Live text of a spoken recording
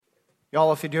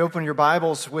Y'all, if you'd open your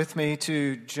Bibles with me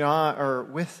to John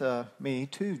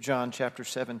chapter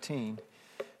 17.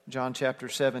 John chapter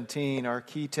 17, our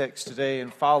key text today,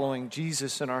 and following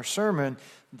Jesus in our sermon,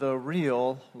 the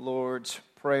real Lord's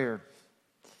Prayer.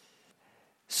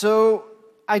 So,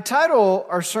 I title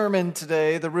our sermon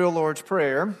today, The Real Lord's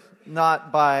Prayer,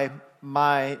 not by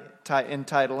my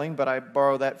entitling, but I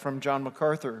borrow that from John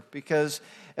MacArthur, because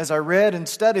as I read and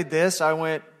studied this, I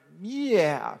went,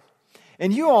 yeah.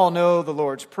 And you all know the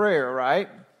Lord's Prayer, right?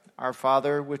 Our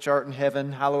Father, which art in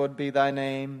heaven, hallowed be thy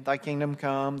name. Thy kingdom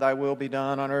come, thy will be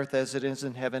done on earth as it is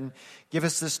in heaven. Give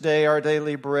us this day our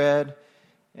daily bread.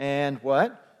 And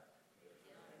what?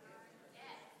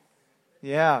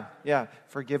 Yeah.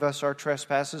 Forgive us our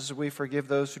trespasses as we forgive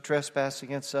those who trespass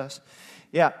against us.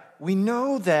 Yeah, we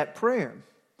know that prayer.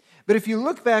 But if you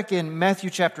look back in Matthew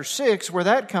chapter 6, where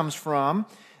that comes from,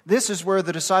 this is where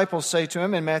the disciples say to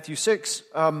him in Matthew 6,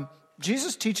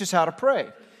 Jesus teaches how to pray.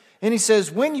 And he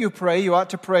says, when you pray, you ought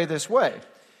to pray this way.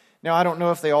 Now, I don't know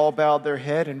if they all bowed their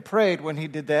head and prayed when he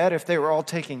did that, if they were all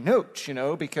taking notes,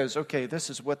 because, okay,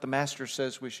 this is what the Master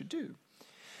says we should do.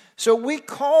 So we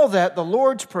call that the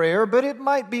Lord's Prayer, but it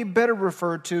might be better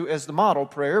referred to as the model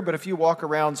prayer. But if you walk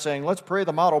around saying, let's pray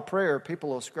the model prayer, people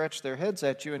will scratch their heads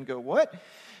at you and go, what?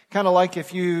 Kind of like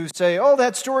if you say,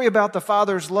 that story about the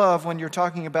father's love, when you're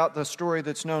talking about the story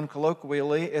that's known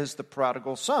colloquially as the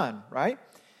prodigal son, right?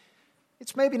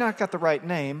 It's maybe not got the right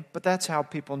name, but that's how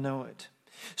people know it.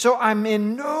 So I'm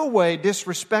in no way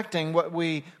disrespecting what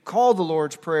we call the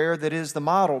Lord's Prayer, that is the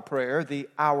model prayer, the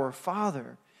Our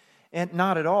Father. And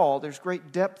not at all. There's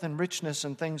great depth and richness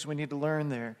and things we need to learn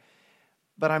there.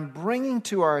 But I'm bringing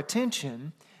to our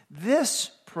attention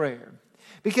this prayer.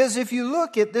 Because if you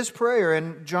look at this prayer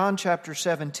in John chapter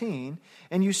 17,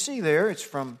 and you see there, it's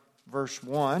from verse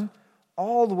 1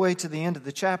 all the way to the end of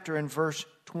the chapter in verse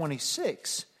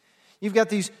 26. You've got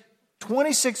these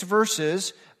 26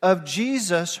 verses of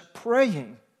Jesus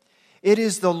praying. It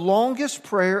is the longest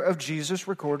prayer of Jesus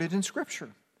recorded in Scripture.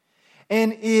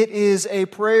 And it is a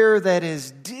prayer that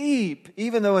is deep.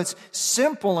 Even though it's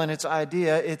simple in its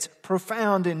idea, it's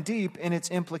profound and deep in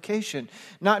its implication.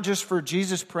 Not just for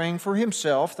Jesus praying for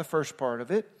himself, the first part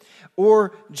of it,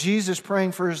 or Jesus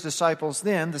praying for his disciples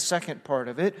then, the second part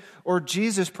of it, or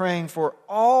Jesus praying for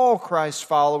all Christ's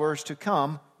followers to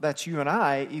come, that's you and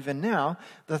I even now,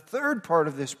 the third part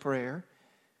of this prayer.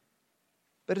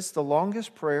 But it's the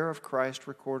longest prayer of Christ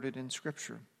recorded in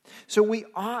Scripture. So we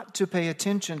ought to pay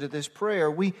attention to this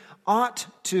prayer. We ought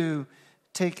to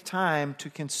take time to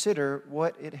consider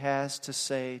what it has to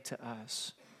say to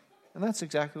us. And that's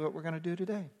exactly what we're going to do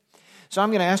today. So I'm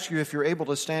going to ask you if you're able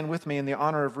to stand with me in the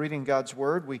honor of reading God's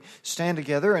Word. We stand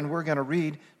together and we're going to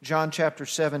read John chapter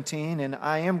 17, and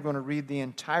I am going to read the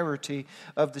entirety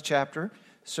of the chapter.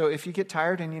 So if you get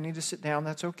tired and you need to sit down,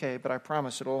 that's okay, but I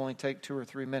promise it'll only take 2 or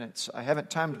 3 minutes. I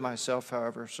haven't timed myself,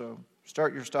 however, so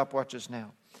start your stopwatches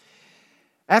now.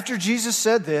 After Jesus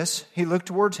said this, he looked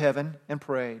towards heaven and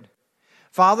prayed,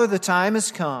 Father, the time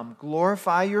has come.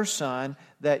 Glorify your Son,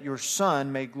 that your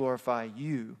Son may glorify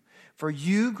you. For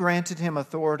you granted him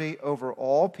authority over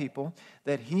all people,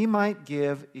 that he might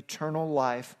give eternal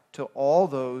life to all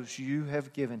those you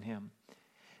have given him.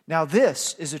 Now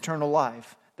this is eternal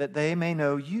life, that they may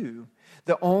know you,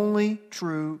 the only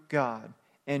true God,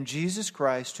 and Jesus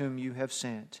Christ whom you have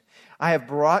sent. I have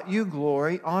brought you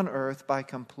glory on earth by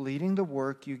completing the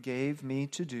work you gave me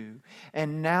to do.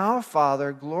 And now,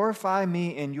 Father, glorify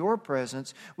me in your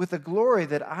presence with the glory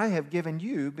that I have given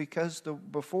you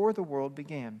before the world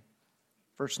began.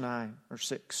 Verse 9 or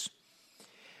 6.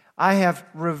 I have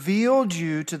revealed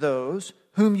you to those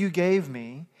whom you gave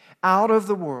me out of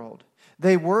the world.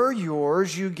 They were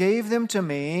yours, you gave them to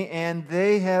me, and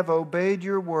they have obeyed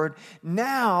your word.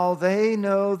 Now they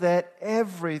know that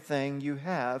everything you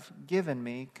have given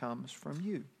me comes from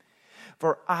you.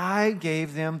 For I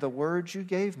gave them the words you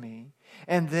gave me,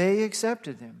 and they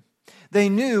accepted them. They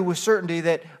knew with certainty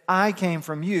that I came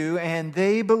from you, and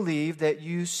they believed that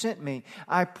you sent me.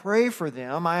 I pray for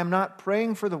them. I am not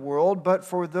praying for the world, but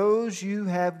for those you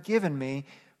have given me,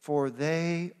 for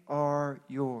they are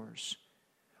yours.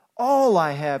 All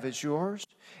I have is yours,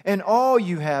 and all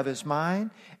you have is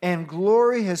mine, and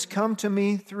glory has come to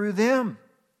me through them.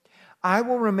 I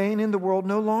will remain in the world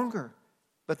no longer,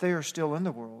 but they are still in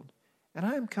the world, and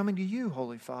I am coming to you,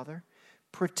 Holy Father.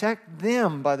 Protect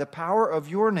them by the power of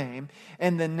your name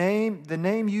and the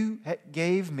name you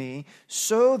gave me,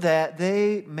 so that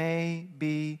they may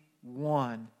be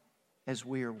one as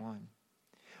we are one.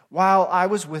 While I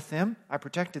was with them, I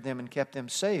protected them and kept them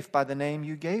safe by the name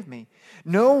you gave me.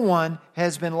 No one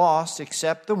has been lost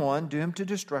except the one doomed to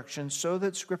destruction, so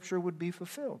that Scripture would be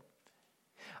fulfilled.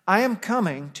 I am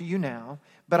coming to you now,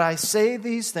 but I say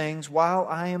these things while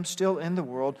I am still in the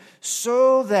world,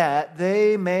 so that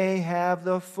they may have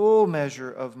the full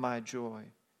measure of my joy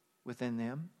within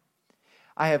them.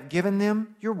 I have given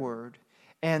them your word,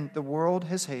 and the world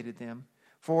has hated them,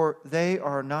 for they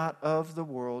are not of the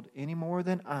world any more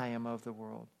than I am of the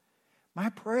world. My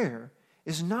prayer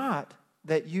is not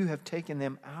that you have taken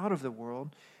them out of the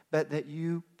world, but that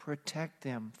you protect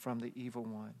them from the evil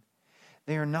one.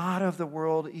 They are not of the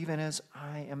world, even as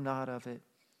I am not of it.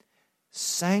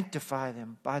 Sanctify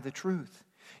them by the truth.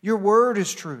 Your word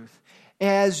is truth.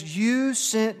 As you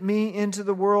sent me into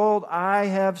the world, I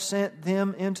have sent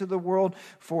them into the world.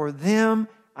 For them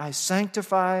I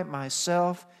sanctify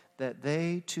myself, that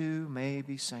they too may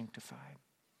be sanctified.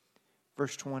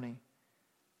 Verse 20.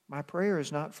 My prayer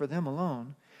is not for them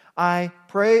alone. I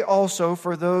pray also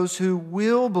for those who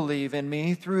will believe in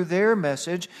me through their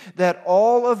message, that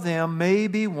all of them may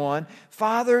be one.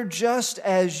 Father, just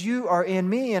as you are in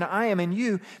me and I am in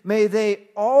you, may they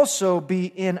also be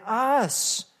in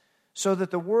us, so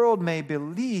that the world may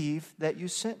believe that you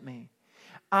sent me.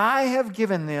 I have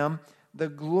given them the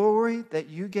glory that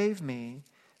you gave me,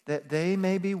 that they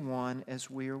may be one as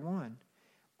we are one.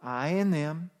 I in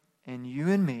them and you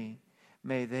in me.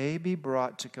 May they be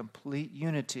brought to complete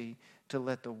unity, to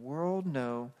let the world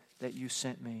know that you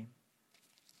sent me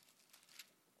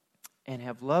and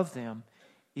have loved them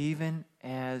even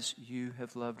as you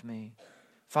have loved me.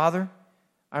 Father,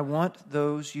 I want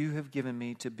those you have given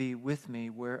me to be with me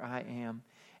where I am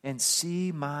and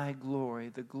see my glory,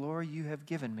 the glory you have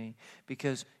given me,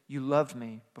 because you loved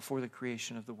me before the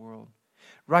creation of the world.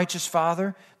 Righteous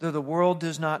Father, though the world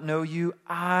does not know you,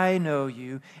 I know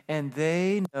you, and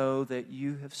they know that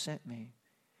you have sent me.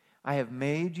 I have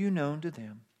made you known to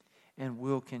them, and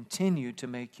will continue to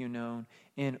make you known,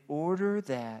 in order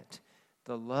that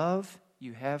the love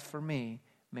you have for me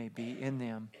may be in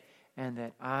them, and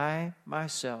that I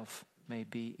myself may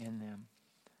be in them.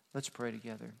 Let's pray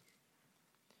together.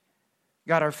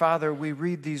 God our Father, we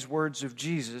read these words of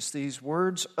Jesus, these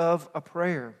words of a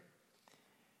prayer.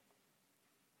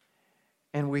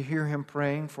 And we hear him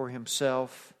praying for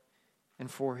himself and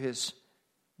for his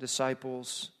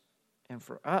disciples and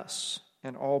for us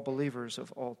and all believers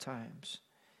of all times.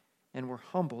 And we're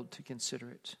humbled to consider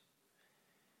it.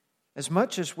 As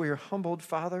much as we are humbled,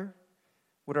 Father,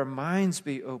 would our minds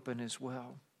be open as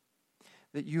well,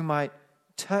 that you might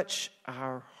touch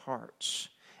our hearts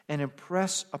and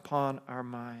impress upon our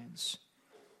minds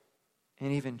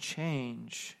and even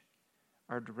change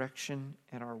our direction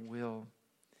and our will,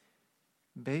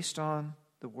 based on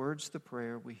the words of the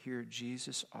prayer we hear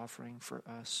Jesus offering for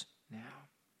us now.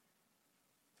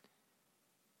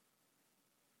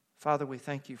 Father, we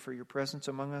thank you for your presence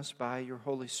among us by your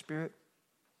Holy Spirit.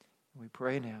 We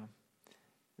pray now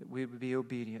that we would be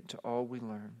obedient to all we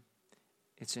learn.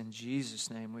 It's in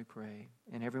Jesus' name we pray.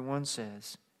 And everyone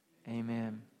says,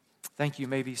 amen. Thank you. You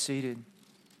may be seated.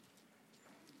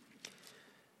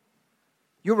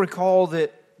 You'll recall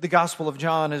that the Gospel of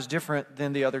John is different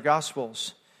than the other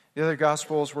Gospels. The other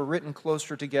Gospels were written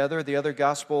closer together. The other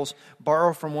Gospels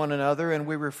borrow from one another, and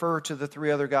we refer to the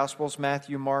three other Gospels,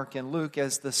 Matthew, Mark, and Luke,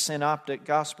 as the synoptic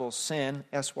Gospels. Syn,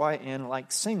 S-Y-N,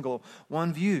 like single,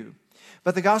 one view.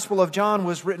 But the Gospel of John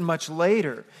was written much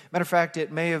later. Matter of fact,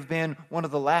 it may have been one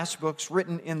of the last books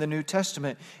written in the New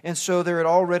Testament. And so there had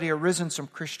already arisen some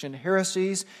Christian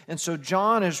heresies. And so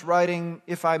John is writing,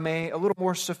 if I may, a little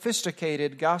more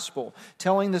sophisticated gospel,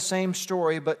 telling the same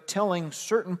story, but telling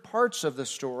certain parts of the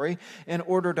story in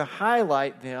order to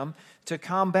highlight them, to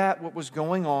combat what was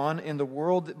going on in the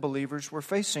world that believers were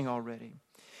facing already.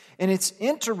 And it's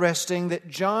interesting that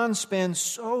John spends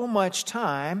so much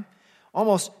time,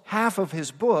 almost half of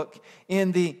his book,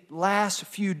 in the last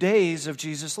few days of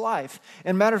Jesus' life.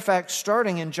 And matter of fact,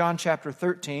 starting in John chapter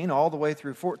 13, all the way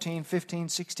through 14, 15,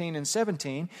 16, and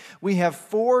 17, we have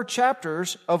 4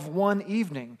 chapters of one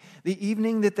evening, the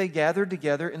evening that they gathered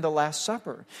together in the Last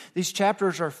Supper. These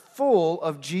chapters are full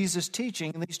of Jesus'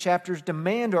 teaching, and these chapters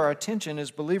demand our attention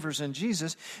as believers in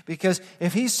Jesus, because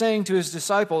if he's saying to his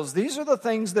disciples, these are the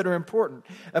things that are important.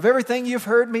 Of everything you've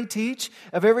heard me teach,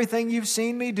 of everything you've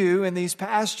seen me do in these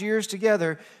past years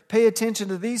together, pay attention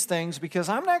to these things, because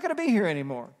I'm not going to be here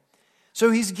anymore.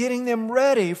 So he's getting them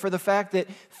ready for the fact that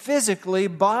physically,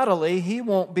 bodily, he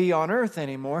won't be on earth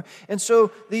anymore. And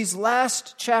so these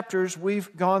last chapters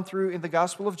we've gone through in the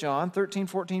Gospel of John, 13,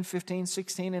 14, 15,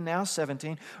 16, and now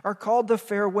 17, are called the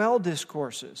farewell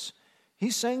discourses.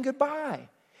 He's saying goodbye.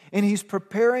 And he's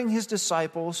preparing his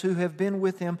disciples who have been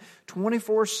with him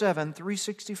 24/7,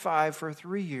 365 for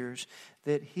 3 years,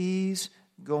 that he's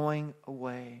going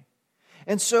away.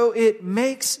 And so it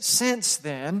makes sense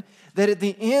then that at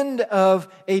the end of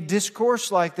a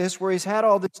discourse like this, where he's had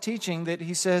all this teaching, that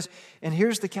he says, and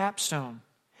here's the capstone,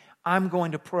 I'm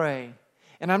going to pray.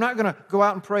 And I'm not going to go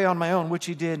out and pray on my own, which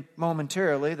he did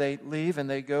momentarily. They leave and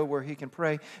they go where he can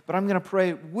pray. But I'm going to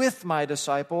pray with my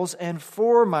disciples and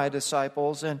for my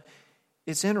disciples. And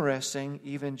it's interesting,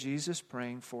 even Jesus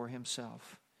praying for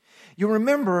himself. You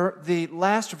remember the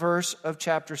last verse of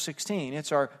chapter 16.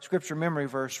 It's our scripture memory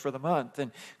verse for the month.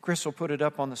 And Chris will put it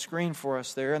up on the screen for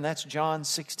us there. And that's John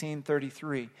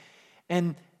 16:33.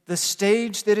 And the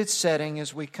stage that it's setting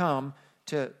as we come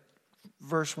to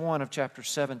verse 1 of chapter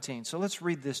 17. So let's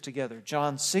read this together.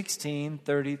 John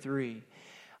 16:33.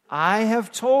 I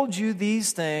have told you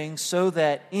these things so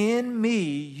that in me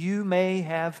you may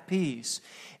have peace.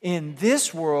 In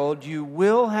this world you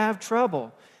will have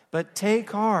trouble, but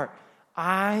take heart.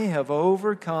 I have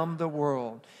overcome the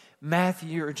world.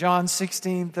 John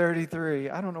 16:33.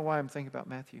 I don't know why I'm thinking about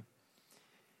Matthew.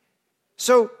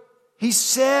 So he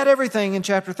said everything in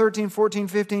chapter 13, 14,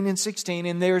 15, and 16,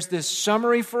 and there's this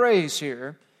summary phrase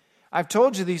here. I've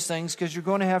told you these things because you're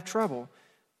going to have trouble,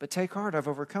 but take heart, I've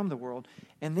overcome the world.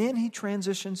 And then he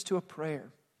transitions to a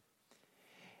prayer.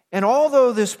 And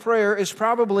although this prayer is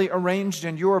probably arranged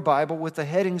in your Bible with the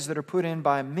headings that are put in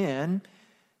by men,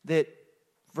 that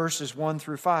verses 1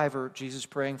 through 5 are Jesus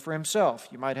praying for himself.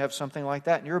 You might have something like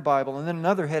that in your Bible. And then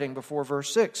another heading before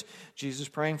verse 6, Jesus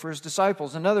praying for his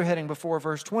disciples. Another heading before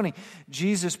verse 20,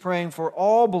 Jesus praying for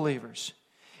all believers.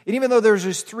 And even though there's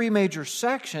these three major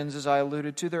sections, as I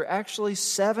alluded to, there are actually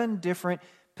 7 different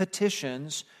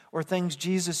petitions or things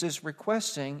Jesus is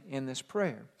requesting in this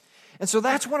prayer. And so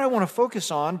that's what I want to focus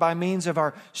on by means of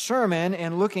our sermon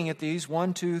and looking at these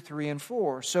 1, 2, 3, and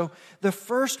 4. So the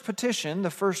first petition, the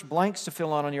first blanks to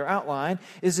fill on your outline,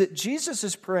 is that Jesus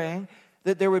is praying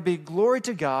that there would be glory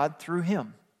to God through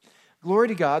him. Glory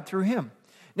to God through him.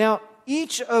 Now,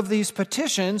 each of these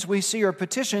petitions we see are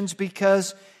petitions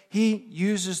because he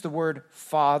uses the word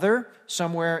Father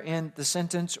somewhere in the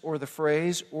sentence or the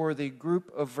phrase or the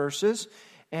group of verses.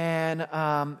 And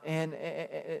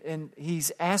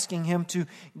he's asking him to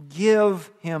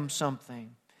give him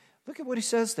something. Look at what he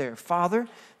says there. Father,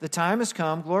 the time has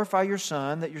come, glorify your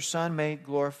Son, that your Son may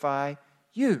glorify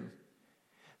you.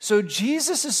 So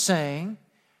Jesus is saying,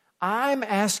 I'm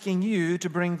asking you to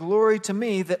bring glory to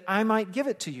me that I might give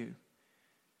it to you.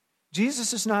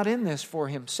 Jesus is not in this for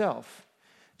himself.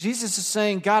 Jesus is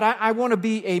saying, God, I want to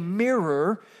be a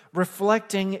mirror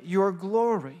reflecting your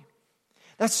glory.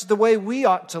 That's the way we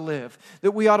ought to live.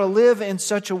 That we ought to live in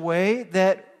such a way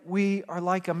that we are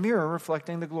like a mirror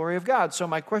reflecting the glory of God. So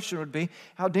my question would be,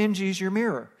 how dingy is your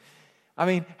mirror? I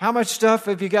mean, how much stuff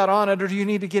have you got on it, or do you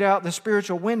need to get out the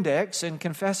spiritual Windex and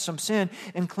confess some sin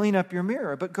and clean up your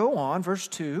mirror? But go on, verse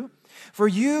 2. For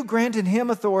you granted him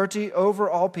authority over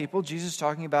all people, Jesus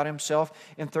talking about himself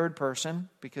in third person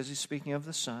because he's speaking of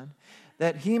the Son,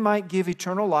 that he might give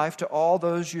eternal life to all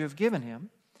those you have given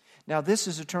him. Now this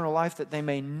is eternal life, that they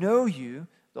may know you,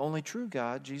 the only true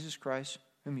God, Jesus Christ,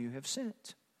 whom you have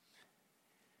sent.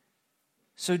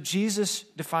 So Jesus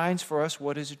defines for us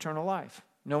what is eternal life,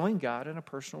 knowing God in a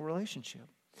personal relationship.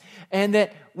 And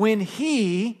that when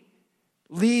he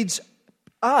leads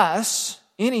us,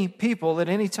 any people at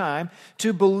any time,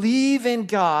 to believe in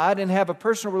God and have a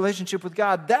personal relationship with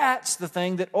God, that's the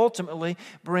thing that ultimately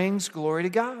brings glory to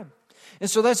God. And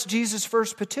so that's Jesus'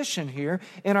 first petition here.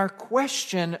 And our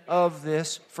question of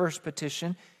this first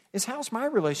petition is, how's my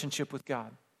relationship with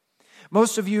God?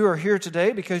 Most of you are here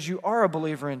today because you are a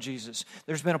believer in Jesus.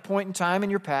 There's been a point in time in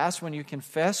your past when you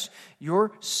confess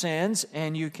your sins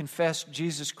and you confess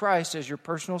Jesus Christ as your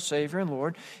personal Savior and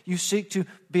Lord. You seek to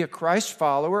be a Christ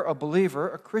follower, a believer,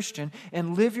 a Christian,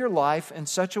 and live your life in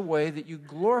such a way that you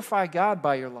glorify God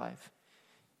by your life.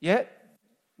 Yet,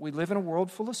 we live in a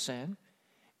world full of sin.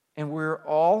 And we're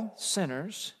all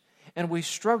sinners, and we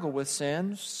struggle with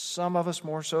sin, some of us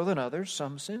more so than others,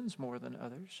 some sins more than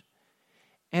others.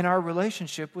 And our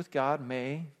relationship with God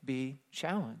may be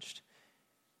challenged.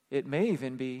 It may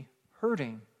even be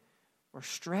hurting or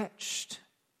stretched.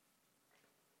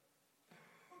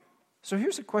 So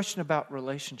here's a question about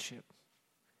relationship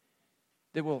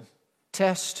that will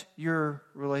test your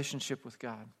relationship with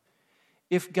God.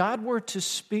 If God were to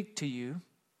speak to you,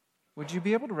 would you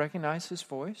be able to recognize his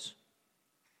voice?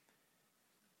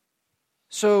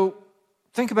 So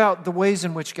think about the ways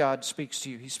in which God speaks to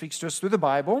you. He speaks to us through the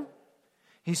Bible.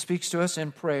 He speaks to us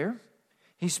in prayer.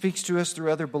 He speaks to us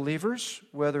through other believers,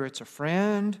 whether it's a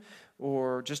friend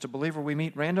or just a believer we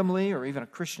meet randomly, or even a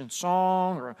Christian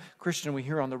song, or a Christian we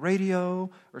hear on the radio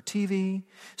or TV.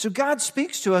 So God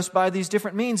speaks to us by these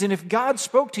different means, and if God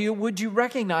spoke to you, would you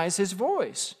recognize His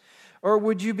voice? Or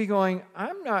would you be going,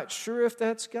 I'm not sure if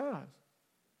that's God?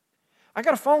 I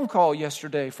got a phone call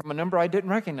yesterday from a number I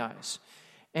didn't recognize.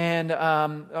 And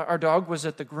our dog was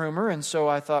at the groomer, and so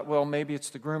I thought, well, maybe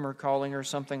it's the groomer calling or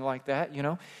something like that, you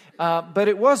know. But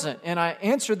it wasn't. And I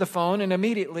answered the phone, and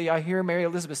immediately I hear Mary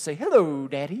Elizabeth say, hello,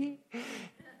 Daddy.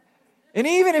 And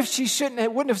even if she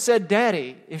wouldn't have said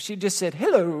Daddy, if she just said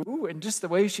hello, and just the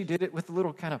way she did it with a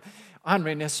little kind of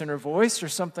orneriness in her voice or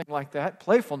something like that,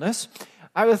 playfulness,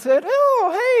 I would have said,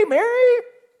 oh, hey,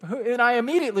 Mary. And I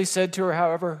immediately said to her,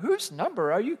 however, whose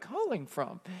number are you calling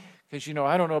from? Because, you know,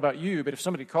 I don't know about you, but if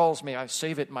somebody calls me, I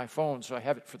save it in my phone so I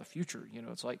have it for the future. You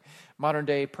know, it's like modern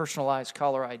day personalized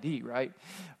caller ID, right?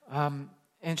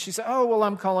 And she said, oh, well,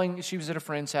 I'm calling. She was at a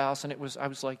friend's house, and I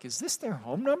was like, is this their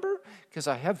home number? Because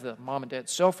I have the mom and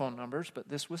dad's cell phone numbers, but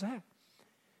this was that.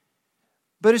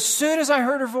 But as soon as I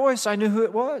heard her voice, I knew who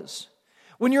it was.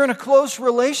 When you're in a close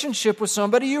relationship with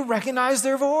somebody, you recognize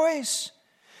their voice.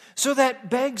 So that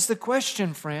begs the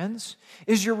question, friends,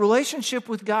 is your relationship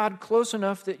with God close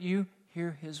enough that you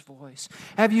hear His voice?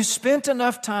 Have you spent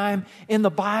enough time in the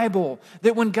Bible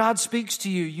that when God speaks to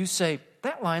you, you say,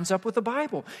 that lines up with the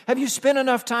Bible? Have you spent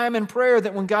enough time in prayer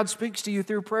that when God speaks to you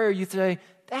through prayer, you say,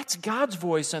 that's God's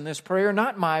voice in this prayer,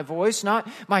 not my voice, not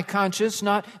my conscience,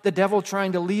 not the devil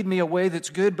trying to lead me a way that's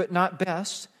good but not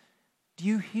best? Do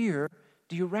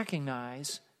you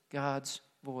recognize God's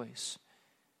voice?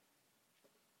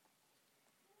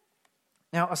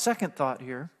 Now, a second thought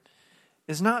here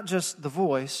is not just the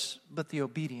voice, but the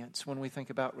obedience when we think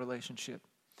about relationship.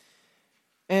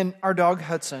 And our dog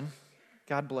Hudson,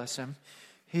 God bless him,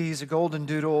 he's a golden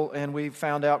doodle, and we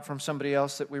found out from somebody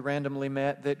else that we randomly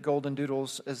met that golden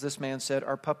doodles, as this man said,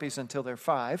 are puppies until they're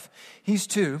 5. He's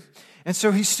 2, and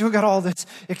so he's still got all this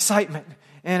excitement.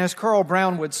 And as Carl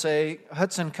Brown would say,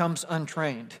 Hudson comes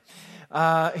untrained.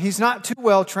 He's not too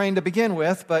well trained to begin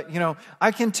with, but, you know,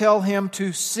 I can tell him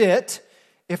to sit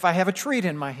if I have a treat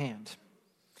in my hand.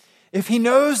 If he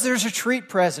knows there's a treat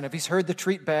present, if he's heard the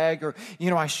treat bag, or, you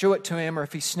know, I show it to him, or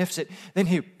if he sniffs it, then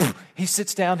he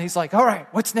sits down, he's like, all right,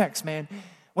 what's next, man?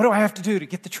 What do I have to do to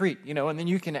get the treat? You know, and then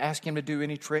you can ask him to do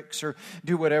any tricks or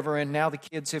do whatever, and now the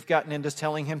kids have gotten into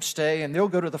telling him stay, and they'll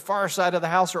go to the far side of the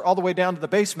house or all the way down to the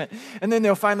basement, and then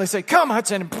they'll finally say, come,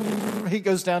 Hudson, and he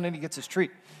goes down and he gets his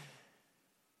treat.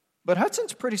 But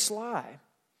Hudson's pretty sly.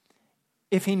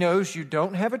 If he knows you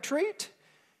don't have a treat,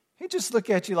 he just look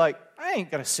at you like, I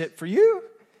ain't going to sit for you.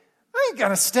 I ain't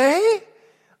going to stay.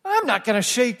 I'm not going to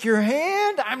shake your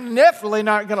hand. I'm definitely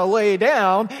not going to lay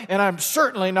down. And I'm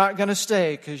certainly not going to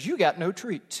stay because you got no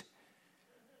treat.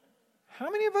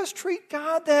 How many of us treat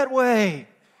God that way?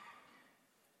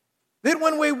 That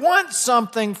when we want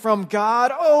something from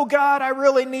God, oh God, I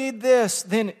really need this,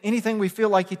 then anything we feel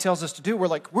like He tells us to do, we're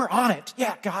like, we're on it.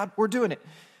 Yeah, God, we're doing it.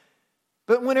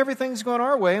 But when everything's going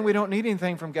our way and we don't need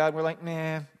anything from God, we're like,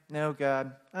 nah. No,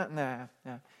 God, nah.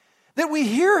 That we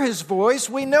hear His voice,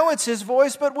 we know it's His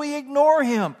voice, but we ignore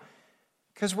Him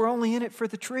because we're only in it for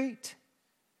the treat.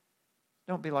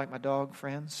 Don't be like my dog,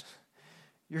 friends.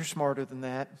 You're smarter than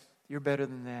that. You're better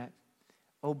than that.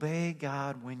 Obey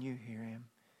God when you hear Him.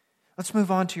 Let's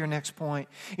move on to your next point.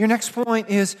 Your next point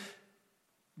is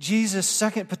Jesus'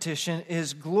 second petition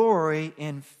is glory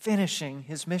in finishing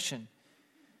His mission.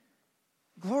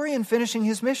 Glory in finishing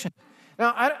His mission.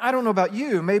 Now, I don't know about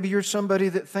you. Maybe you're somebody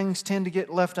that things tend to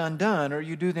get left undone, or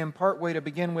you do them part way to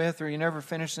begin with, or you never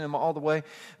finish them all the way.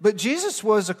 But Jesus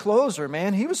was a closer,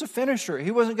 man. He was a finisher. He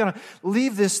wasn't going to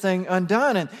leave this thing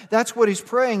undone, and that's what He's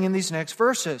praying in these next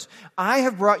verses. I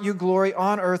have brought you glory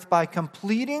on earth by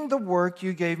completing the work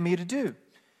you gave me to do.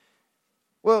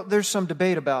 Well, there's some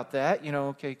debate about that. You know,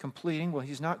 okay, completing. Well,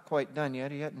 He's not quite done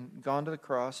yet. He hadn't gone to the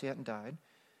cross. He hadn't died.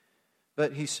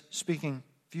 But He's speaking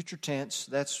future tense.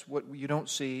 That's what you don't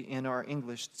see in our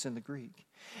English. It's in the Greek.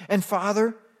 And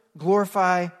Father,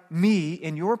 glorify me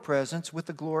in your presence with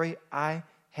the glory I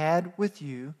had with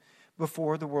you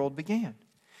before the world began.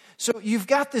 So you've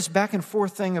got this back and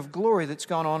forth thing of glory that's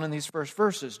gone on in these first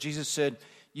verses. Jesus said,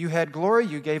 you had glory,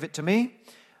 you gave it to me.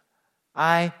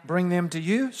 I bring them to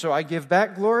you, so I give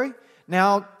back glory.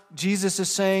 Now Jesus is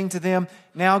saying to them,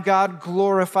 now God,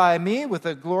 glorify me with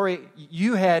the glory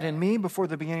you had in me before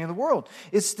the beginning of the world.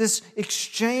 It's this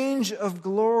exchange of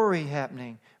glory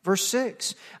happening. Verse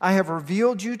 6, I have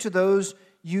revealed you to those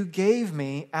you gave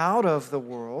me out of the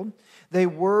world. They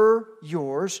were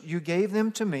yours. You gave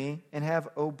them to me and have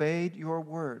obeyed your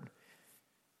word.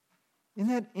 Isn't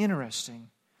that interesting?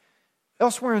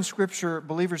 Elsewhere in Scripture,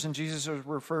 believers in Jesus are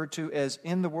referred to as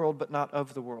in the world but not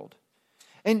of the world.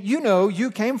 And you know, you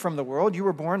came from the world. You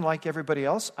were born like everybody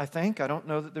else, I think. I don't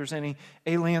know that there's any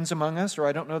aliens among us, or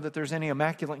I don't know that there's any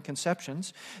immaculate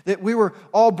conceptions. That we were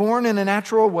all born in a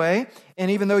natural way, and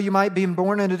even though you might be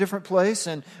born in a different place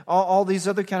and all these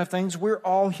other kind of things, we're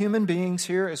all human beings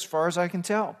here as far as I can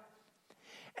tell.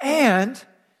 And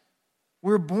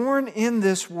we're born in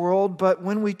this world, but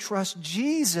when we trust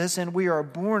Jesus and we are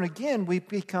born again, we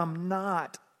become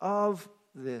not of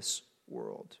this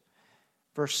world.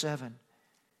 Verse 7.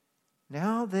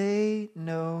 Now they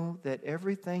know that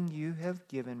everything you have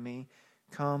given me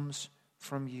comes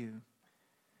from you.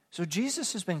 So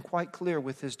Jesus has been quite clear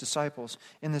with his disciples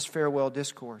in this farewell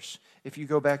discourse. If you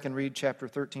go back and read chapter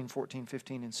 13, 14,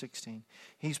 15, and 16,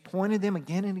 he's pointed them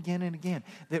again and again and again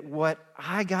that what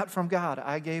I got from God,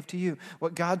 I gave to you.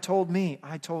 What God told me,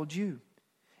 I told you.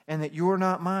 And that you are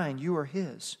not mine, you are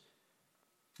his.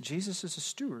 Jesus is a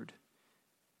steward.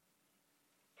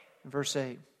 Verse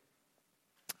 8.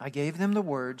 I gave them the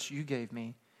words you gave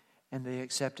me, and they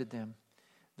accepted them.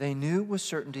 They knew with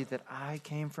certainty that I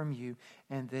came from you,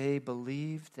 and they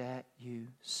believed that you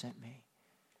sent me.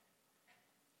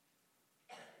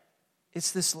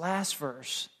 It's this last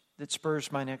verse that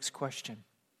spurs my next question.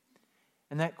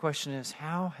 And that question is,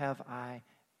 how have I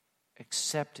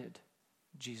accepted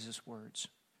Jesus' words?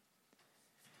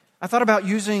 I thought about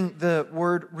using the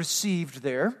word received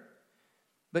there,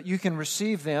 but you can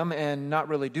receive them and not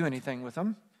really do anything with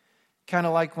them. Kind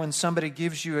of like when somebody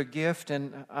gives you a gift,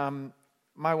 and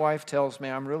my wife tells me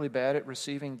I'm really bad at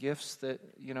receiving gifts that,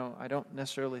 I don't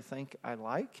necessarily think I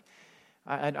like.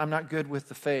 I'm not good with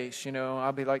the face,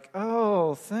 I'll be like,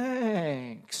 oh,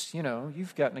 thanks.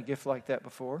 You've gotten a gift like that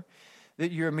before.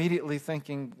 That you're immediately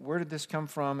thinking, where did this come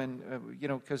from? And,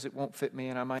 because it won't fit me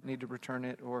and I might need to return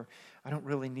it, or I don't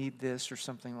really need this, or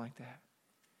something like that.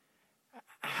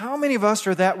 How many of us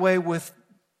are that way with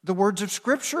the words of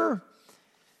Scripture?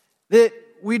 That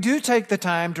we do take the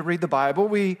time to read the Bible,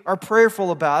 we are prayerful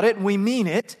about it, and we mean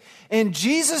it, and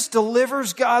Jesus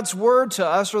delivers God's Word to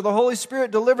us, or the Holy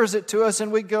Spirit delivers it to us,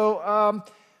 and we go,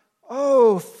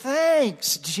 oh,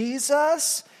 thanks,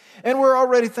 Jesus. And we're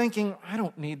already thinking, I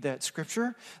don't need that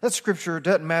Scripture. That Scripture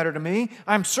doesn't matter to me.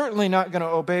 I'm certainly not going to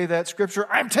obey that Scripture.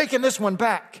 I'm taking this one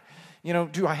back.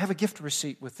 Do I have a gift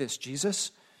receipt with this,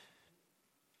 Jesus?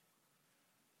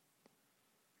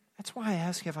 That's why I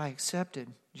ask, have I accepted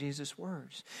Jesus'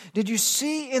 words? Did you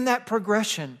see in that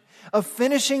progression of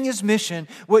finishing his mission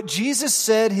what Jesus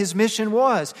said his mission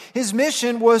was? His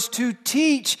mission was to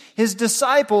teach his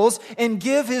disciples and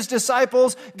give his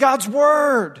disciples God's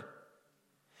Word.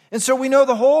 And so we know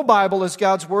the whole Bible is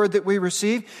God's Word that we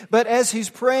receive. But as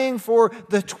he's praying for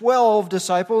the 12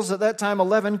 disciples, at that time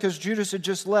 11, because Judas had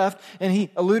just left, and he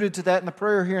alluded to that in the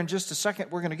prayer here in just a second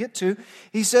we're going to get to,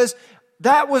 he says,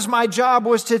 that was my job,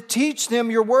 was to teach them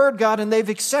your Word, God, and they've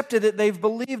accepted it, they've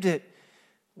believed it.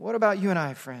 What about you and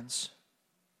I, friends?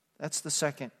 That's the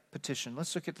second petition.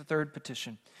 Let's look at the third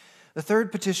petition. The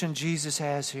third petition Jesus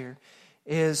has here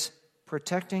is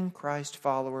protecting Christ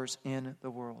followers in the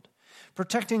world.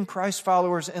 Protecting Christ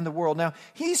followers in the world. Now,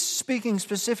 he's speaking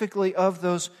specifically of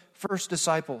those first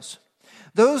disciples.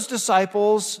 Those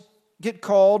disciples get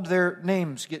called, their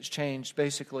names get changed,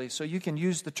 basically. So you can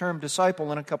use the term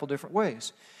disciple in a couple different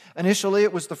ways. Initially,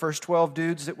 it was the first 12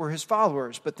 dudes that were his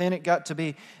followers, but then it got to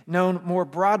be known more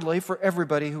broadly for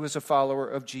everybody who was a follower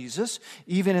of Jesus,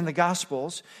 even in the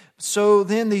Gospels. So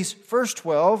then these first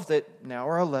 12, that now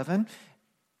are 11,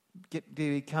 get to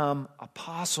become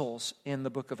apostles in the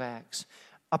book of Acts.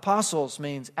 Apostles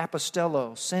means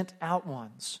apostello, sent out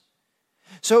ones.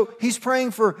 So he's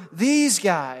praying for these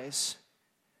guys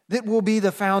that will be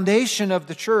the foundation of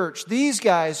the church. These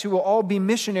guys who will all be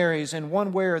missionaries in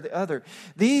one way or the other.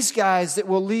 These guys that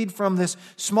will lead from this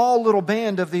small little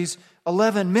band of these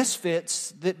 11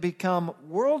 misfits that become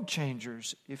world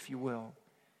changers, if you will.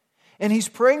 And he's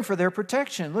praying for their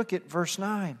protection. Look at verse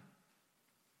 9.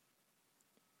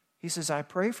 He says, I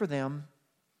pray for them.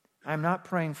 I'm not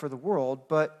praying for the world,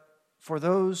 but for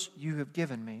those you have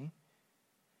given me,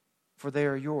 for they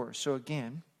are yours. So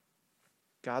again,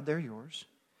 God, they're yours.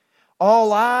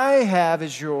 All I have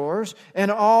is yours,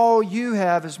 and all you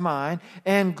have is mine,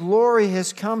 and glory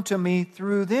has come to me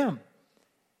through them.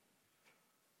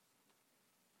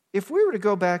 If we were to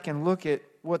go back and look at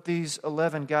what these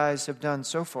 11 guys have done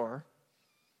so far,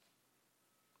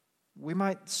 we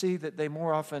might see that they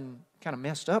more often kind of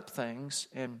messed up things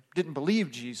and didn't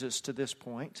believe Jesus to this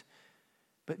point.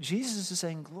 But Jesus is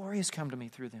saying, glory has come to me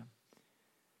through them.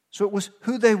 So it was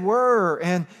who they were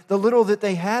and the little that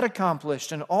they had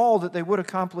accomplished and all that they would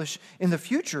accomplish in the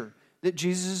future that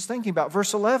Jesus is thinking about.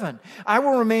 Verse 11, I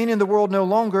will remain in the world no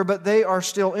longer, but they are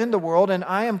still in the world, and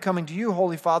I am coming to you,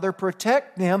 Holy Father.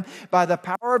 Protect them by the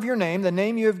power of your name, the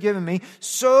name you have given me,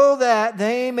 so that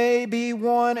they may be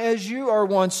one as you are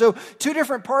one. So 2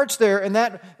 different parts there in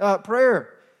that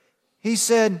prayer. He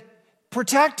said,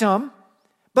 protect them,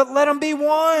 but let them be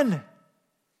one.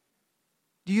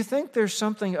 Do you think there's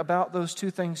something about those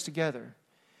 2 things together?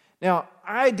 Now,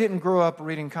 I didn't grow up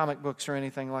reading comic books or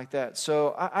anything like that,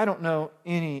 so I don't know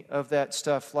any of that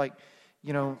stuff like,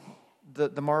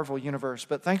 the Marvel universe.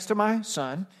 But thanks to my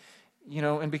son,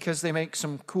 and because they make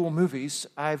some cool movies,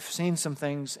 I've seen some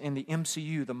things in the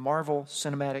MCU, the Marvel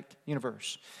Cinematic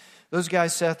Universe. Those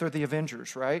guys, Seth, are the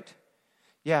Avengers, right?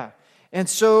 Yeah. And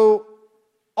so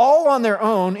all on their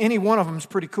own, any one of them is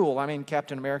pretty cool. I mean,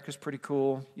 Captain America's pretty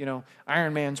cool.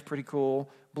 Iron Man's pretty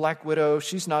cool. Black Widow,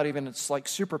 she's not even, it's like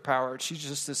superpowered. She's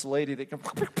just this lady that can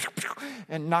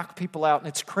and knock people out, and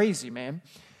it's crazy, man.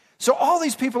 So all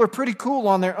these people are pretty cool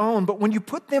on their own, but when you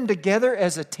put them together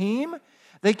as a team,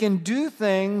 they can do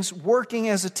things working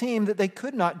as a team that they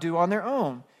could not do on their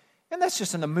own. And that's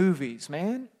just in the movies,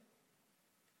 man.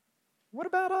 What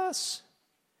about us?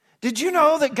 Did you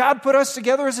know that God put us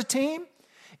together as a team?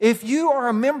 If you are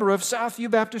a member of Southview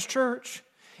Baptist Church,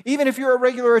 even if you're a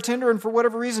regular attender and for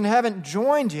whatever reason haven't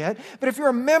joined yet, but if you're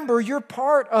a member, you're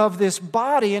part of this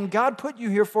body, and God put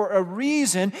you here for a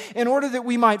reason in order that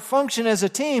we might function as a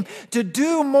team to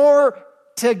do more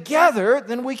together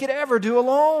than we could ever do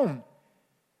alone.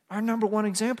 Our number one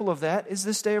example of that is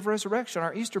this day of resurrection,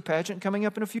 our Easter pageant coming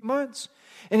up in a few months.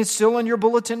 And it's still in your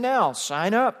bulletin now.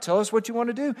 Sign up. Tell us what you want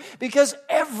to do. Because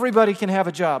everybody can have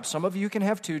a job. Some of you can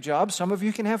have 2 jobs. Some of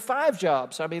you can have 5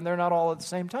 jobs. I mean, they're not all at the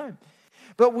same time.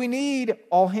 But we need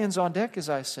all hands on deck, as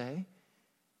I say,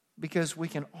 because we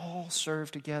can all serve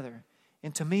together.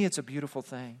 And to me, it's a beautiful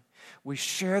thing. We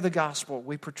share the gospel.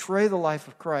 We portray the life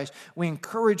of Christ. We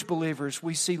encourage believers.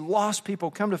 We see lost people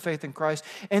come to faith in Christ.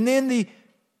 And then the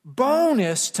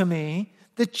bonus to me,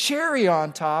 the cherry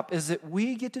on top, is that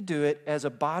we get to do it as a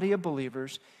body of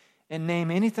believers and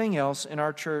name anything else in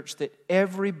our church that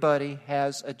everybody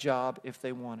has a job if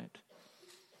they want it.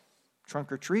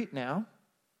 Trunk or treat now.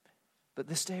 But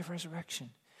this day of resurrection,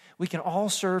 we can all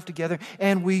serve together,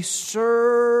 and we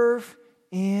serve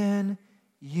in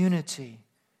unity.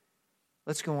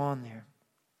 Let's go on there.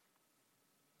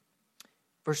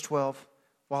 Verse 12,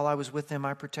 while I was with them,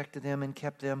 I protected them and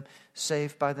kept them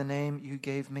safe by the name you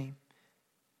gave me.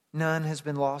 None has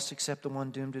been lost except the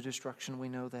one doomed to destruction. We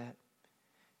know that.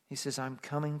 He says, I'm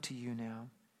coming to you now.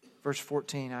 Verse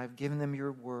 14, I have given them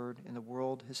your word, and the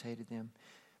world has hated them.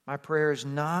 My prayer is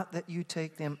not that you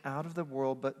take them out of the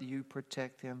world, but that you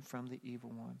protect them from the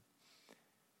evil one.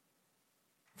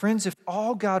 Friends, if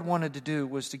all God wanted to do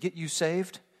was to get you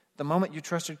saved, the moment you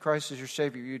trusted Christ as your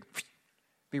Savior, you'd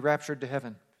be raptured to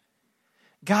heaven.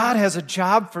 God has a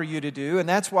job for you to do, and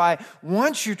that's why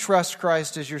once you trust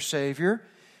Christ as your Savior,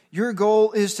 your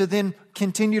goal is to then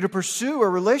continue to pursue a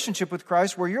relationship with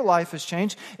Christ where your life has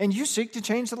changed and you seek to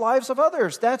change the lives of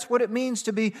others. That's what it means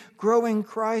to be growing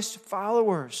Christ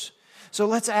followers. So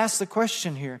let's ask the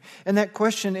question here. And that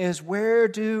question is, where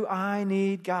do I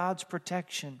need God's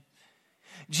protection?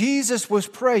 Jesus was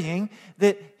praying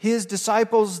that his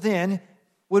disciples then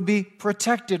would be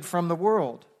protected from the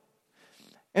world.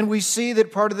 And we see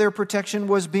that part of their protection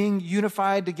was being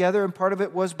unified together, and part of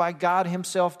it was by God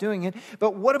himself doing it.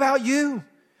 But what about you?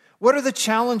 What are the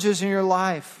challenges in your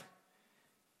life?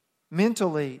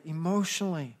 Mentally,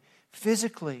 emotionally,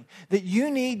 physically, that you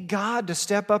need God to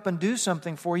step up and do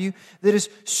something for you that is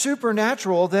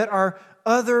supernatural, that are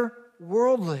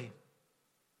otherworldly.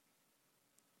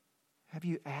 Have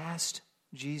you asked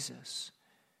Jesus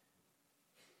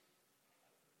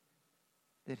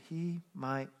that he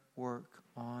might work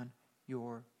on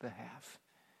your behalf?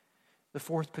 The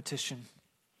fourth petition,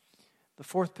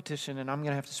 and I'm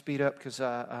going to have to speed up because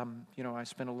I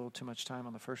spent a little too much time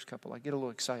on the first couple. I get a little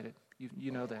excited.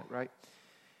 You know that, right?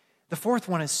 The fourth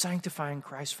one is sanctifying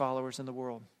Christ followers in the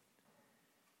world.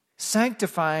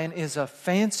 Sanctifying is a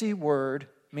fancy word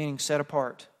meaning set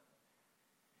apart.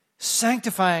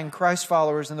 Sanctifying Christ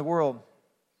followers in the world.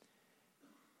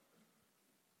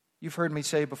 You've heard me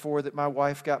say before that my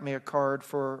wife got me a card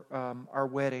for our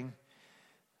wedding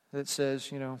that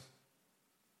says,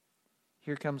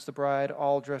 here comes the bride,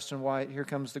 all dressed in white. Here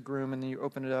comes the groom. And then you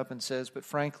open it up and says, but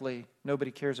frankly,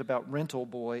 nobody cares about rental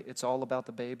boy. It's all about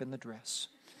the babe in the dress.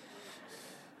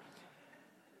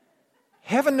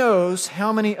 Heaven knows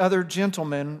how many other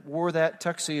gentlemen wore that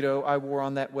tuxedo I wore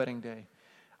on that wedding day.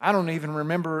 I don't even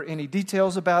remember any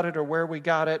details about it or where we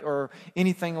got it or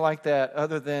anything like that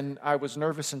other than I was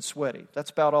nervous and sweaty.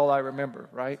 That's about all I remember,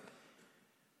 right?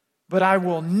 But I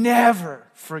will never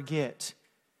forget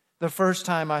the first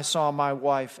time I saw my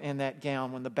wife in that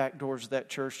gown when the back doors of that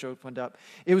church opened up.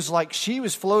 It was like she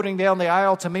was floating down the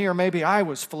aisle to me, or maybe I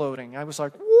was floating. I was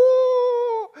like,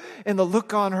 whoa! And the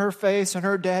look on her face, and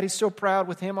her daddy's so proud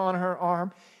with him on her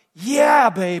arm. Yeah,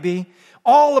 baby.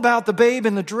 All about the babe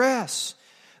in the dress.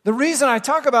 The reason I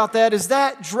talk about that is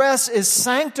that dress is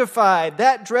sanctified.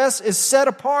 That dress is set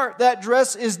apart. That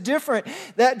dress is different.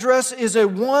 That dress is a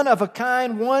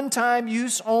one-of-a-kind, one-time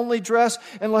use only dress.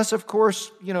 Unless, of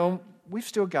course, we've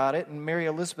still got it. And Mary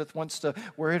Elizabeth wants to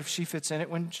wear it if she fits in it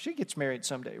when she gets married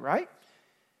someday, right?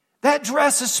 That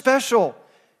dress is special.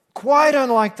 Quite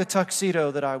unlike the tuxedo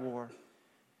that I wore.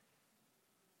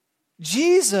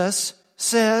 Jesus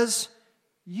says,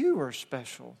 you are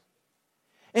special.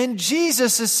 And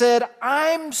Jesus has said,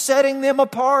 I'm setting them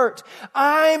apart.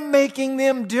 I'm making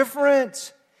them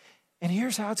different. And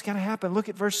here's how it's going to happen. Look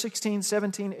at verse 16,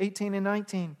 17, 18, and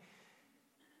 19.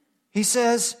 He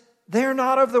says, they're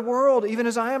not of the world, even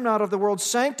as I am not of the world.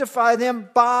 Sanctify them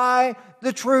by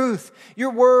the truth.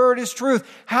 Your word is truth.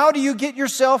 How do you get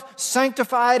yourself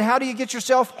sanctified? How do you get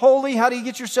yourself holy? How do you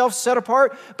get yourself set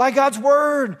apart? By God's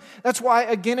word. That's why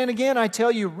again and again I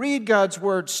tell you, read God's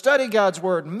word, study God's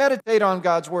word, meditate on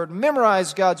God's word,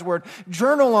 memorize God's word,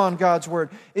 journal on God's word.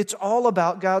 It's all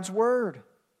about God's word.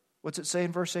 What's it say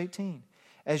in verse 18?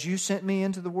 As you sent me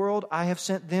into the world, I have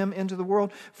sent them into the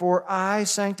world. For I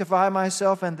sanctify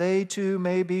myself, and they too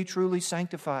may be truly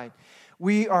sanctified.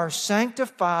 We are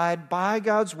sanctified by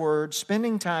God's word,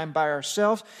 spending time by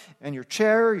ourselves in your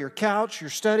chair, your couch,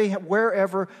 your study,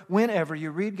 wherever, whenever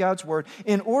you read God's word,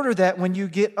 in order that when you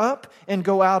get up and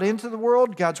go out into the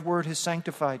world, God's word has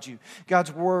sanctified you.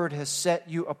 God's word has set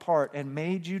you apart and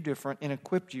made you different and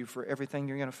equipped you for everything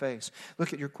you're going to face.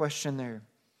 Look at your question there.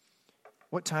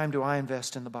 What time do I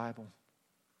invest in the Bible?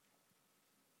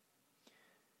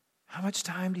 How much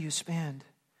time do you spend?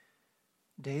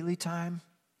 Daily time?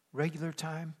 Regular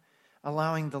time?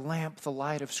 Allowing the lamp, the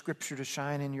light of Scripture to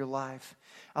shine in your life.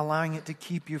 Allowing it to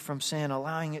keep you from sin.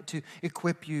 Allowing it to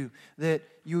equip you that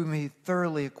you may be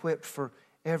thoroughly equipped for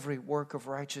every work of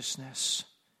righteousness.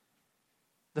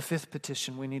 The fifth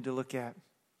petition we need to look at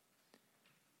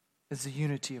is the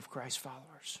unity of Christ's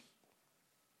followers.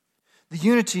 The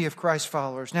unity of Christ's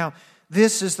followers. Now,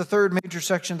 this is the third major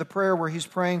section of the prayer where he's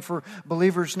praying for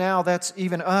believers now. That's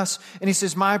even us. And he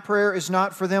says, my prayer is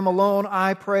not for them alone.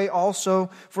 I pray also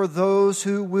for those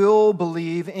who will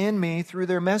believe in me through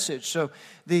their message. So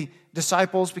the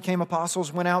disciples became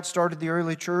apostles, went out, started the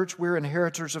early church. We're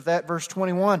inheritors of that. Verse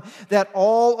 21, that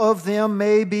all of them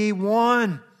may be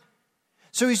one.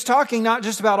 So he's talking not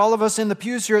just about all of us in the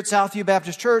pews here at Southview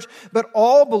Baptist Church, but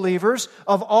all believers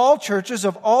of all churches,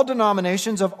 of all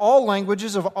denominations, of all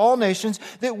languages, of all nations,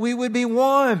 that we would be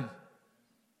one.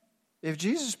 If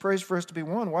Jesus prays for us to be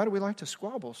one, why do we like to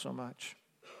squabble so much?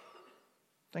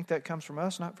 Think that comes from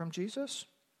us, not from Jesus?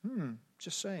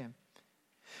 Just saying.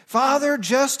 Father,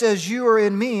 just as you are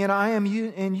in me and I am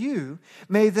in you,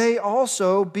 may they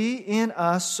also be in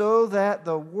us so that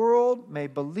the world may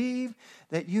believe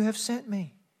that you have sent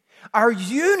me. Our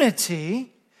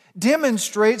unity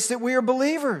demonstrates that we are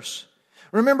believers.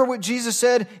 Remember what Jesus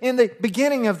said in the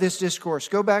beginning of this discourse.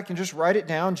 Go back and just write it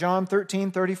down. John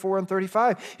 13, 34 and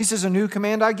 35. He says, a new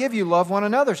command I give you, love one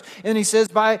another. And he says,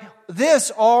 by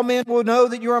this all men will know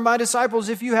that you are my disciples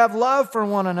if you have love for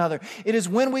one another. It is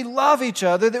when we love each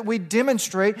other that we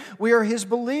demonstrate we are his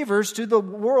believers to the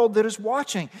world that is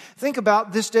watching. Think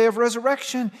about this day of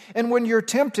resurrection and when you're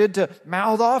tempted to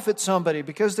mouth off at somebody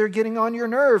because they're getting on your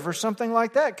nerve or something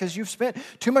like that because you've spent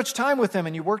too much time with them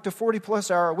and you worked a 40-plus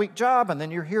hour a week job and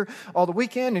then you're here all the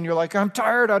weekend and you're like, I'm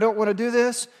tired, I don't want to do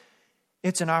this.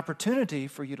 It's an opportunity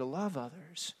for you to love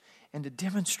others and to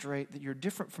demonstrate that you're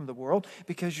different from the world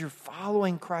because you're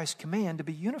following Christ's command to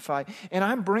be unified. And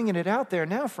I'm bringing it out there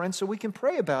now, friends, so we can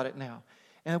pray about it now.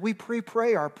 And we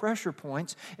pre-pray our pressure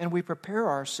points and we prepare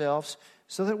ourselves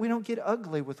so that we don't get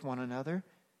ugly with one another,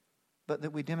 but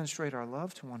that we demonstrate our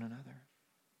love to one another.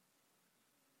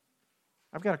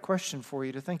 I've got a question for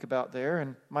you to think about there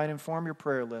and might inform your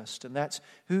prayer list, and that's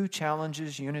who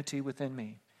challenges unity within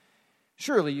me?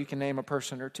 Surely you can name a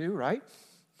person or two, right?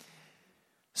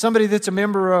 Somebody that's a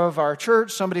member of our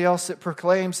church, somebody else that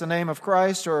proclaims the name of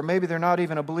Christ, or maybe they're not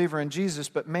even a believer in Jesus,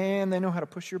 but man, they know how to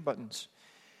push your buttons.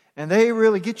 And they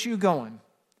really get you going.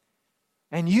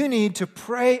 And you need to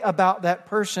pray about that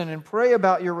person and pray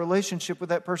about your relationship with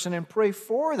that person and pray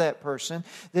for that person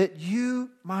that you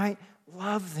might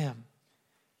love them.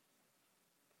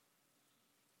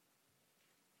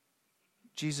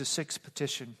 Jesus' sixth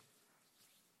petition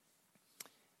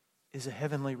is a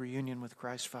heavenly reunion with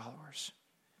Christ's followers.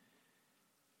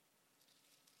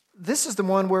 this is the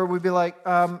one where we'd be like,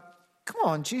 come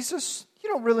on, Jesus, you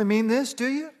don't really mean this, do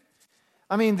you?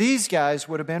 I mean, these guys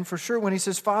would have been for sure when he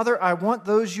says, Father, I want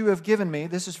those you have given me,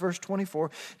 this is verse 24,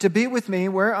 to be with me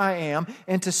where I am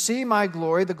and to see my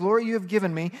glory, the glory you have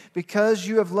given me, because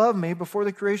you have loved me before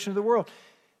the creation of the world.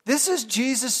 This is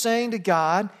Jesus saying to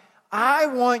God, I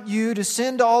want you to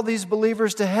send all these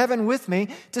believers to heaven with me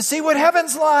to see what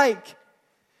heaven's like.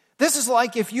 This is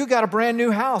like if you got a brand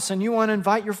new house and you want to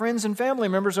invite your friends and family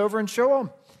members over and show them.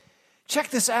 Check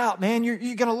this out, man. You're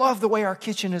going to love the way our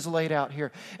kitchen is laid out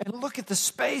here. And look at the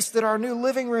space that our new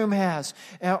living room has.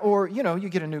 Or, you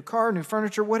get a new car, new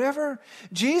furniture, whatever.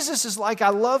 Jesus is like, I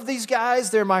love these guys.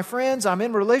 They're my friends. I'm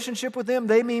in relationship with them.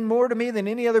 They mean more to me than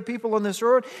any other people on this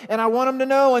earth. And I want them to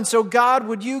know. And so, God,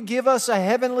 would you give us a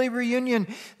heavenly reunion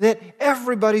that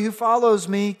everybody who follows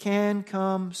me can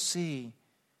come see?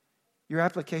 Your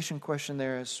application question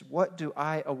there is, what do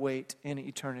I await in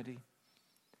eternity?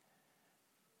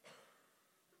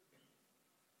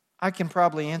 I can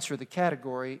probably answer the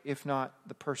category, if not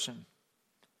the person.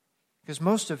 Because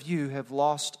most of you have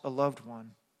lost a loved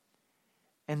one.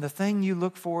 And the thing you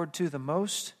look forward to the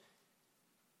most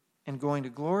in going to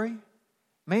glory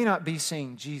may not be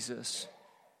seeing Jesus,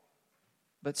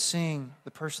 but seeing the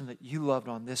person that you loved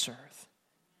on this earth.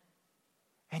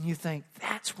 And you think,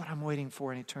 that's what I'm waiting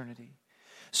for in eternity.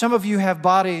 Some of you have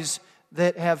bodies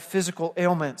that have physical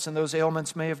ailments, and those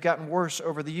ailments may have gotten worse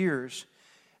over the years.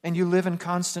 And you live in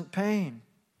constant pain.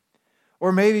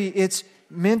 Or maybe it's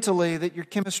mentally that your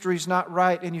chemistry is not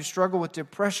right and you struggle with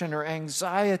depression or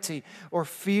anxiety or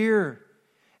fear.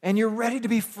 And you're ready to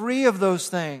be free of those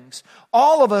things.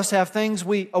 All of us have things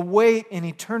we await in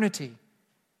eternity.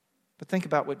 But think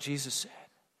about what Jesus said.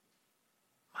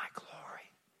 My glory.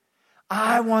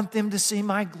 I want them to see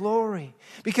my glory.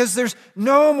 Because there's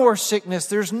no more sickness.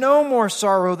 There's no more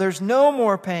sorrow. There's no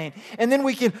more pain. And then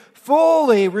we can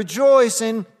fully rejoice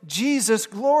in Jesus'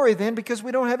 glory then, because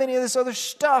we don't have any of this other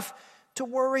stuff to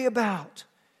worry about.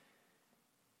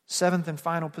 Seventh and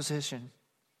final position,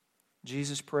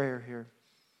 Jesus' prayer here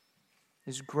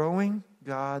is growing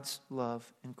God's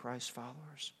love in Christ's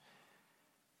followers.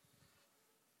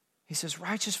 He says,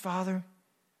 Righteous Father,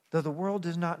 though the world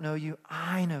does not know you,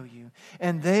 I know you.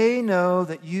 And they know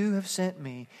that you have sent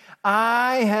me.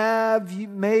 I have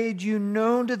made you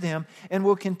known to them and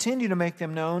will continue to make you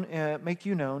known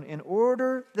in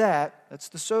order that, that's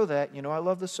the so that, I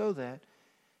love the so that,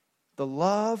 the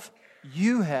love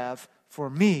you have for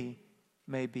me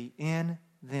may be in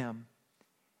them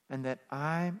and that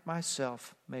I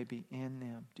myself may be in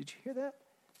them. Did you hear that?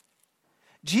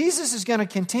 Jesus is going to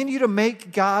continue to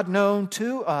make God known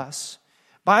to us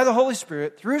by the Holy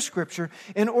Spirit, through Scripture,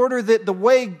 in order that the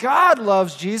way God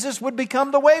loves Jesus would become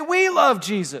the way we love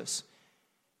Jesus.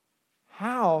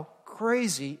 How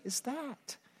crazy is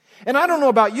that? And I don't know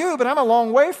about you, but I'm a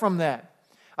long way from that.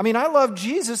 I mean, I love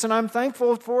Jesus, and I'm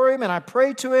thankful for Him, and I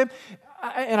pray to Him,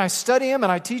 and I study Him,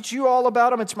 and I teach you all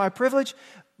about Him. It's my privilege.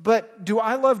 But do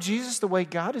I love Jesus the way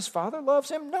God, His Father, loves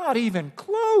Him? Not even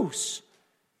close.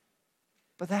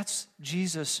 But that's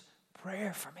Jesus'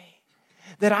 prayer for me.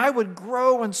 That I would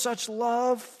grow in such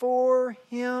love for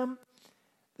Him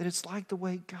that it's like the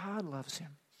way God loves Him.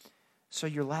 So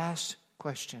your last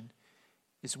question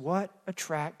is, what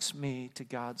attracts me to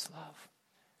God's love?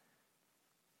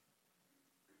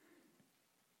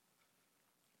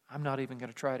 I'm not even going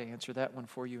to try to answer that one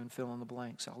for you and fill in the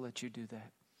blanks. I'll let you do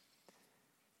that.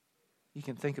 You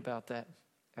can think about that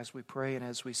as we pray and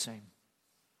as we sing.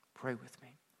 Pray with me.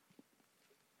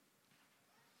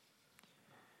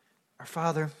 Our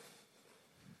Father,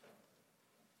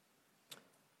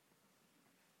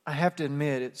 I have to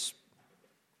admit it's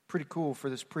pretty cool for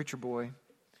this preacher boy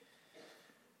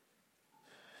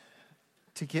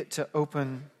to get to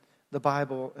open the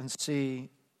Bible and see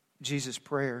Jesus'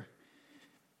 prayer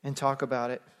and talk about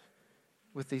it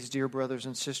with these dear brothers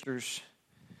and sisters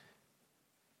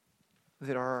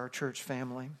that are our church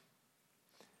family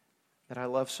that I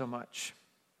love so much.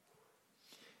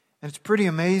 And it's pretty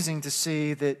amazing to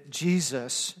see that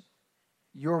Jesus,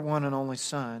 your one and only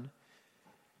Son,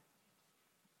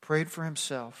 prayed for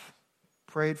Himself,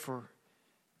 prayed for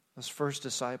those first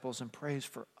disciples, and prays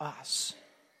for us,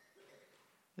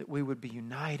 that we would be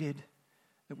united,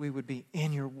 that we would be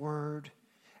in your word,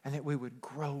 and that we would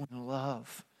grow in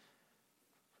love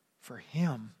for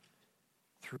Him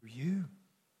through you.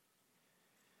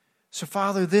 So,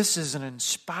 Father, this is an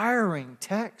inspiring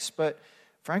text, but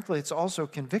frankly, it's also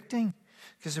convicting,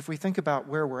 because if we think about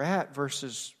where we're at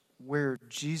versus where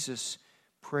Jesus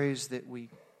prays that we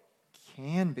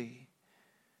can be,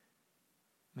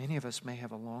 many of us may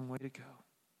have a long way to go.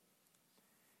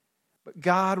 But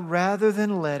God, rather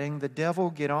than letting the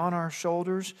devil get on our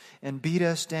shoulders and beat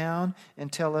us down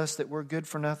and tell us that we're good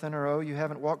for nothing, or, oh, you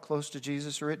haven't walked close to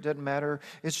Jesus, or it doesn't matter,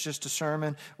 it's just a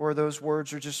sermon, or those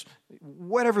words are just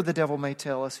whatever the devil may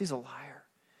tell us, he's a liar.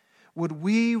 Would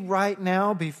we right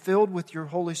now be filled with your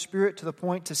Holy Spirit to the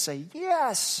point to say,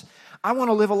 yes, I want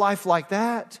to live a life like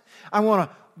that. I want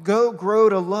to grow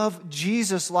to love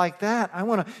Jesus like that. I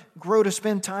want to grow to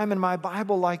spend time in my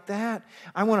Bible like that.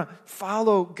 I want to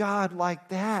follow God like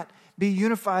that, be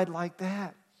unified like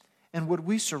that. And would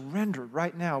we surrender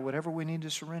right now, whatever we need to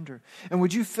surrender? And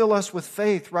would you fill us with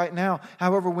faith right now,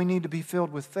 however we need to be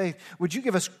filled with faith? Would you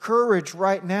give us courage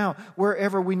right now,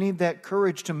 wherever we need that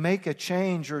courage to make a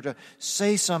change or to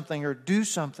say something or do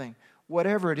something?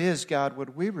 Whatever it is, God,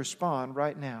 would we respond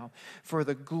right now? For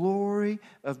the glory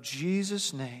of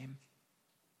Jesus' name,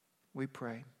 we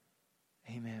pray.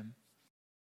 Amen.